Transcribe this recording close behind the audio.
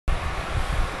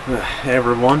Hey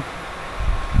everyone.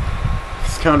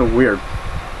 It's kind of weird.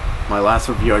 My last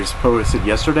review I just posted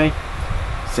yesterday,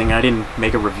 saying I didn't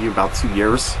make a review about 2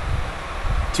 years.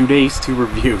 2 days, 2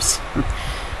 reviews.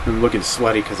 I'm looking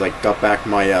sweaty because I got back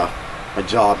my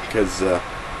job because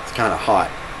it's kind of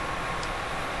hot.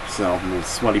 So I'm a little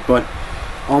sweaty. But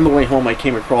on the way home I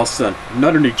came across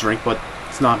another new drink, but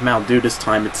it's not Mountain Dew this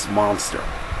time, it's Monster.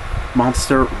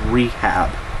 Monster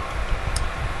Rehab.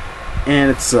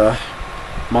 And it's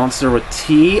Monster with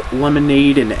tea,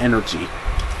 lemonade, and energy.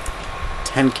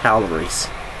 10 calories.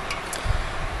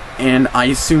 And I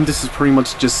assume this is pretty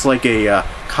much just like a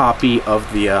copy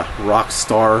of the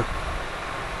Rockstar.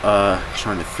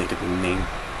 Trying to think of the name.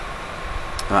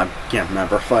 I can't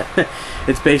remember, but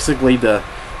it's basically the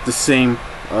same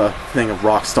thing of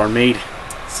Rockstar made.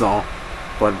 So,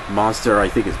 but Monster I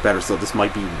think is better, so this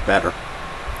might be even better.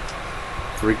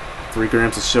 3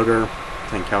 grams of sugar,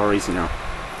 10 calories, you know.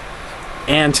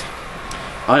 And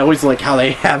I always like how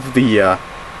they have the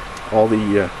all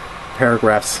the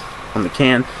paragraphs on the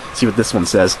can. See what this one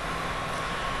says.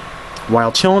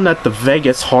 While chilling at the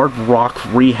Vegas Hard Rock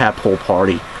Rehab pool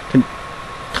party,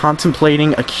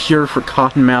 contemplating a cure for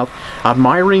cottonmouth,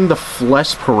 admiring the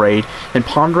flesh parade, and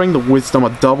pondering the wisdom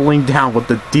of doubling down with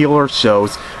the dealer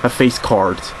shows of face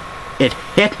cards, it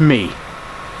hit me.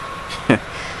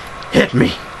 Hit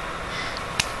me.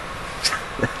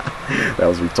 That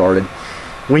was retarded.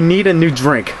 We need a new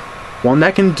drink, one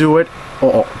that can do it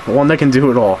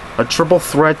all. A triple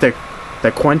threat that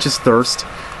quenches thirst,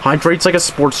 hydrates like a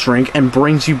sports drink, and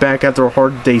brings you back after a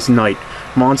hard day's night.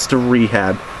 Monster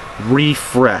Rehab.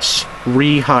 Refresh,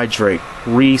 rehydrate,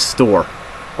 restore.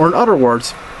 Or in other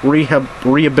words,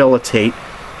 rehabilitate.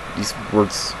 These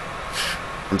words,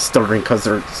 I'm stuttering because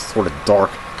they're sort of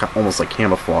dark, almost like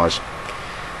camouflage.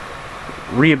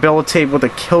 Rehabilitate with a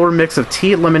killer mix of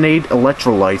tea, lemonade,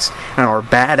 electrolytes, and our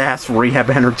badass Rehab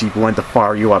energy blend to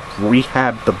fire you up.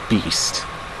 Rehab the beast.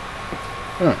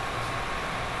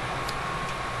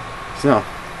 So,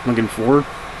 looking forward.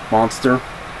 Monster.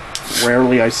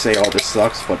 Rarely I say all this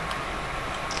sucks, but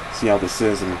see how this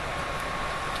is, and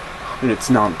it's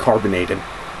non-carbonated.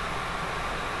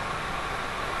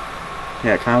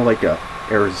 Yeah, kind of like a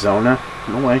Arizona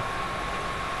in a way.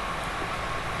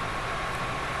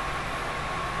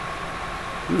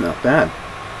 Not bad.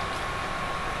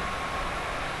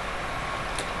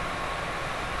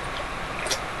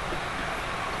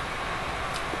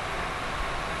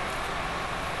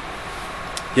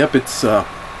 Yep, it's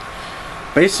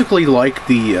basically like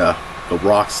the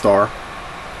Rockstar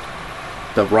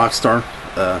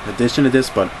edition of this,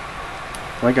 but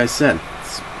like I said,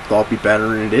 thought it'd be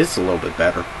better, and it is a little bit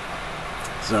better.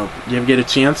 So, if you ever get a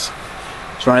chance,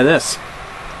 try this.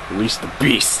 Release the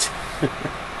beast.